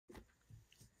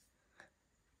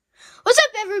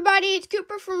everybody, it's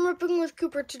Cooper from Ripping with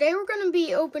Cooper. Today we're going to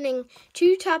be opening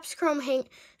two Topps Chrome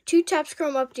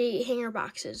Update hanger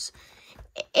boxes.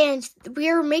 And we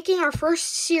are making our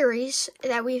first series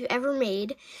that we've ever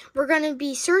made. We're going to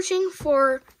be searching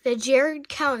for the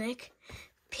Kelenic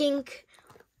pink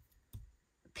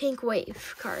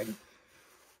wave card.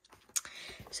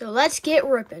 So let's get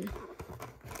ripping.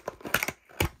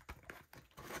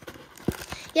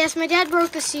 Yes, my dad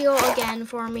broke the seal again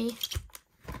for me.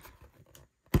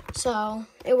 So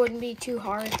it wouldn't be too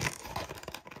hard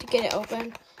to get it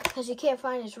open because he can't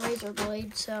find his razor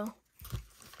blade, so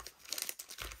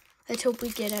let's hope we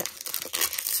get it.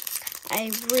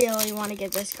 I really want to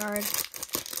get this card.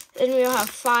 And we'll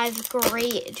have 5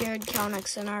 great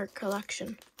Kelenics in our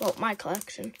collection. Well, my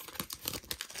collection.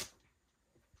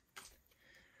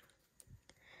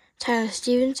 Tyler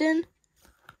Stevenson.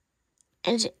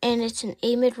 And it's an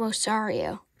Ahmed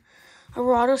Rosario.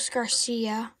 Aroldis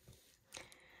Garcia.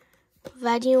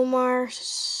 Vladimir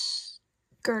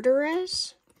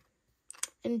Gutierrez.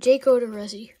 And Jake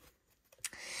Odorizzi.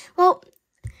 Well,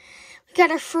 we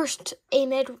got our first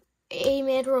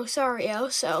Ahmed Rosario,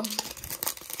 so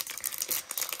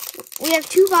we have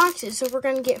 2 boxes, so we're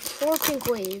going to get 4 pink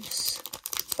waves.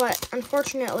 But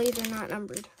unfortunately, they're not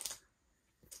numbered.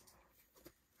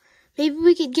 Maybe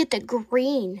we could get the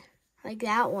green, like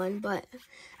that one, but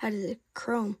out of the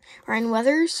chrome. Ryan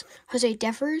Weathers, Jose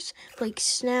Devers, Blake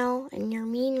Snell, and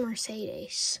Yermin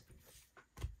Mercedes.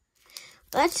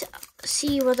 Let's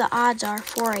see what the odds are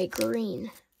for a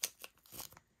green.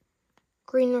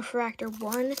 Green Refractor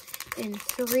 1 in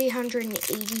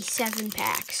 387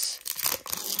 packs.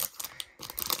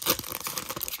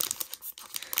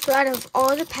 So out of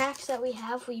all the packs that we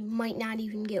have, we might not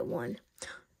even get one.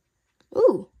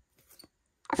 Ooh,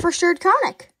 our first third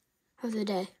Kelenic of the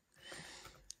day.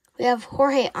 We have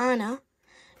Jorge Ana,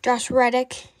 Josh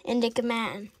Reddick, and Nick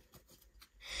Mann.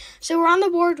 So we're on the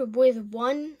board with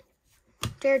 1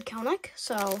 third Kelenic,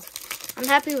 so I'm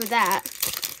happy with that.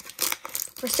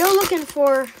 We're still looking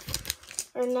for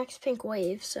our next pink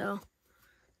wave, so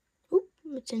oop,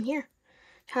 it's in here.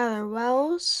 Tyler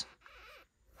Wells.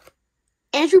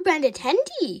 Andrew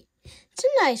Benintendi. It's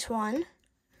a nice one.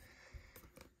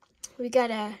 We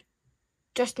got a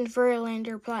Justin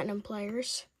Verlander Platinum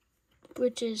Players,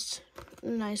 which is a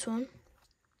nice one.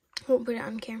 Won't put it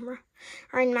on camera.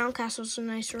 Ryan Mountcastle's a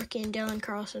nice rookie, and Dylan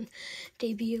Carlson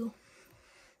debut.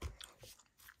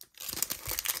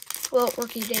 Well,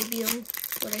 rookie debut,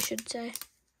 what I should say.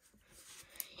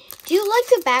 Do you like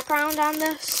the background on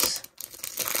this?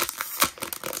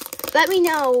 Let me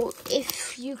know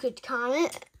if you could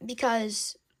comment,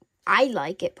 because I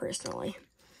like it personally.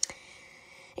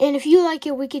 And if you like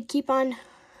it, we could keep on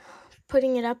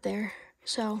putting it up there.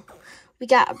 So, we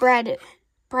got Brad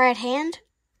Hand.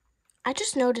 I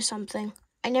just noticed something.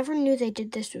 I never knew they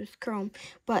did this with Chrome,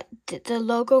 but the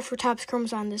logo for Topps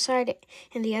Chrome's on this side,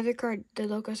 and the other card, the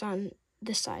logo's on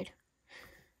this side.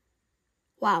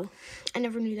 Wow, I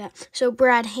never knew that. So,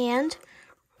 Brad Hand,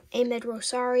 Ahmed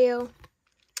Rosario,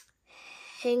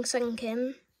 Hang Sung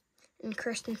Kim, and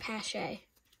Kirsten Pache,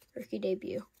 rookie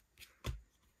debut.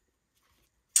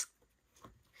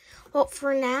 Well,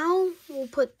 for now, we'll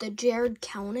put the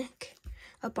Kelenic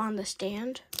up on the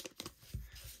stand.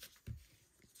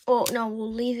 Well, no,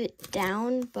 we'll leave it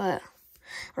down, but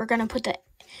we're going to put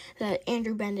the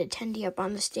Andrew Benintendi up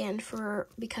on the stand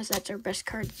because that's our best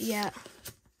card yet.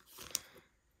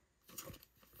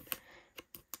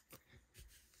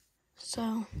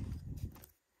 So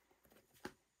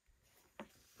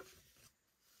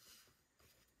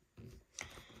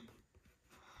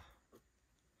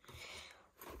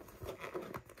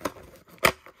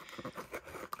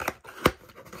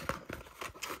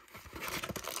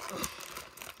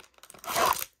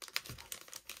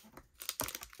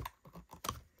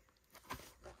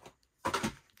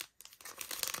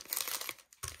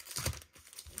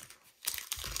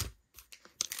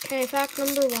okay, fact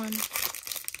number 1.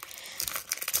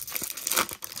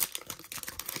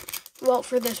 Well,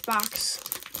 for this box,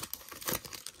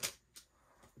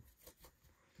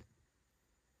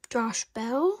 Josh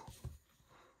Bell.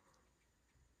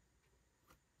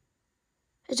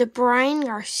 It's a Brian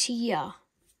Garcia.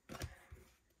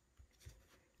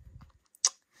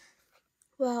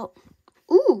 Well,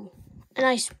 ooh, a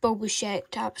nice Bo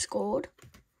Bichette Topps Gold.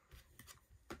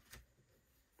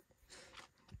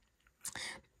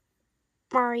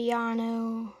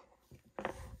 Mariano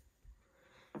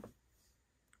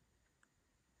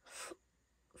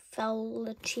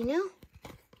Felicino,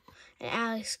 and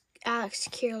Alex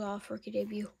Kirilloff rookie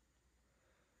debut.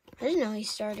 I didn't know he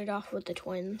started off with the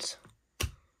Twins.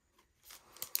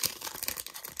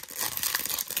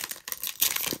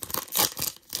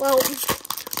 Well,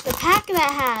 the pack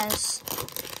that has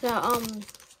the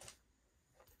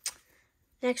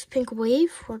next pink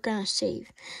wave, we're gonna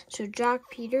save. So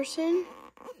Jock Peterson,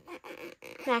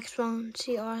 Max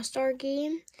Muncy All-Star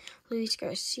Game, Luis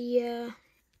Garcia,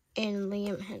 and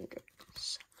Liam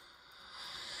Hendricks.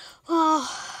 Well,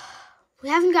 we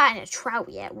haven't gotten a Trout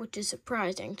yet, which is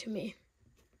surprising to me.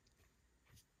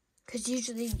 Because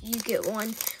usually you get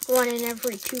one in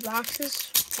every 2 boxes.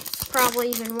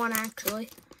 Probably even one, actually.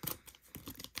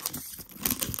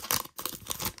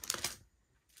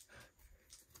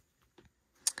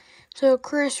 So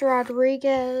Chris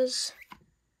Rodriguez,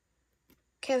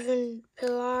 Kevin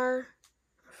Pillar,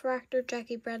 Refractor,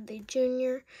 Jackie Bradley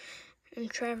Jr., and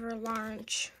Trevor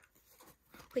Lawrence.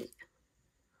 Wait.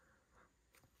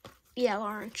 Yeah,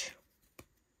 Lawrence.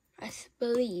 I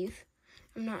believe.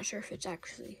 I'm not sure if it's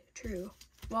actually true.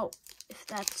 Well, if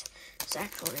that's his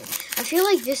actual name. I feel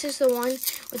like this is the one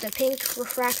with the pink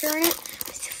refractor in it.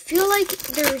 I feel like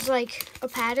there's like a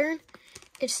pattern.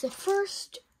 It's the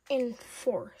 1st and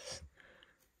 4th.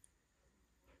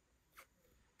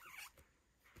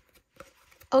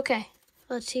 Okay,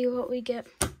 let's see what we get.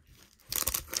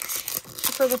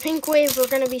 For the pink wave, we're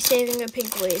going to be saving the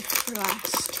pink wave for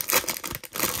last.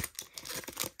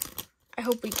 I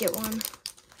hope we get one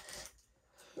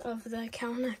of the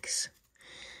Kelenics.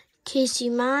 Casey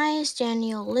Mize,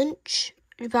 Daniel Lynch,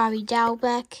 Bobby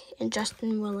Dalbeck, and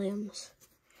Justin Williams.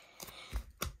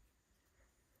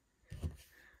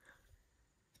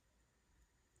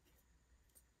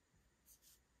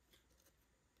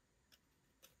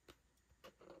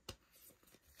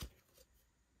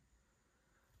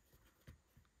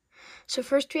 So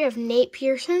first we have Nate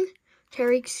Pearson,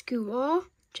 Tariq Skubal,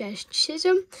 Jazz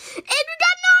Chisholm, and we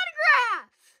got an autograph!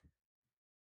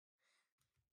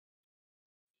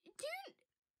 Dude,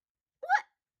 what?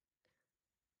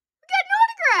 We got an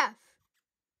autograph!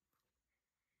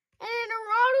 And an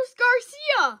Aroldis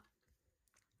Garcia!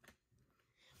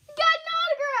 We got an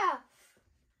autograph!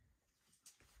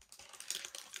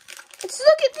 Let's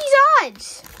look at these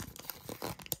odds!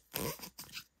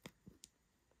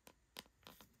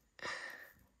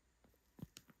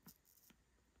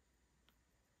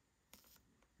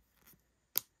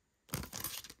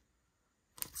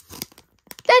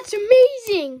 That's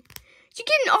amazing! You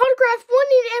get an autograph,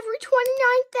 one in every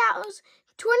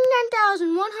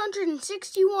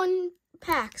 29,161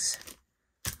 packs.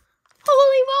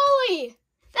 Holy moly!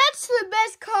 That's the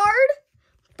best card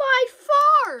by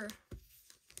far!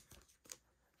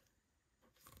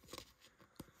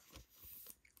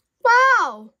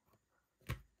 Wow!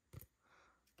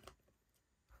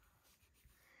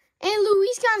 And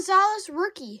Luis Gonzalez,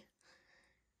 rookie.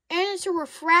 And it's a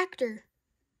refractor.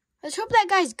 Let's hope that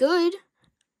guy's good.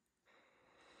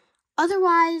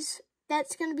 Otherwise,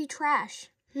 that's going to be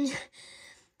trash.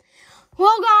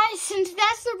 Well, guys, since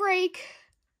that's the break,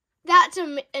 that's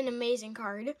an amazing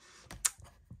card.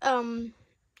 I'll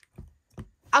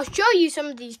show you some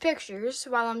of these pictures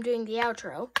while I'm doing the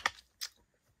outro.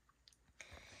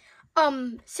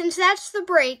 Since that's the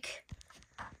break,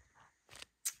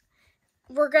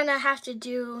 we're going to have to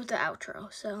do the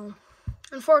outro. So,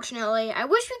 unfortunately, I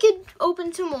wish we could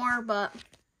open some more, but...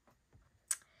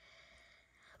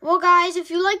 Well, guys,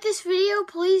 if you like this video,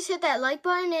 please hit that like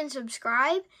button and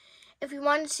subscribe. If you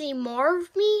want to see more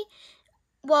of me,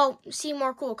 well, see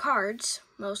more cool cards,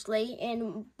 mostly,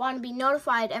 and want to be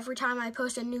notified every time I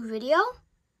post a new video,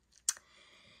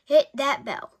 hit that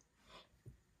bell.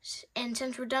 And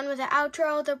since we're done with the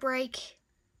outro, the break,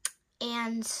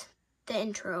 and the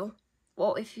intro,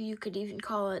 well, if you could even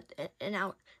call it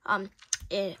a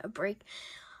break,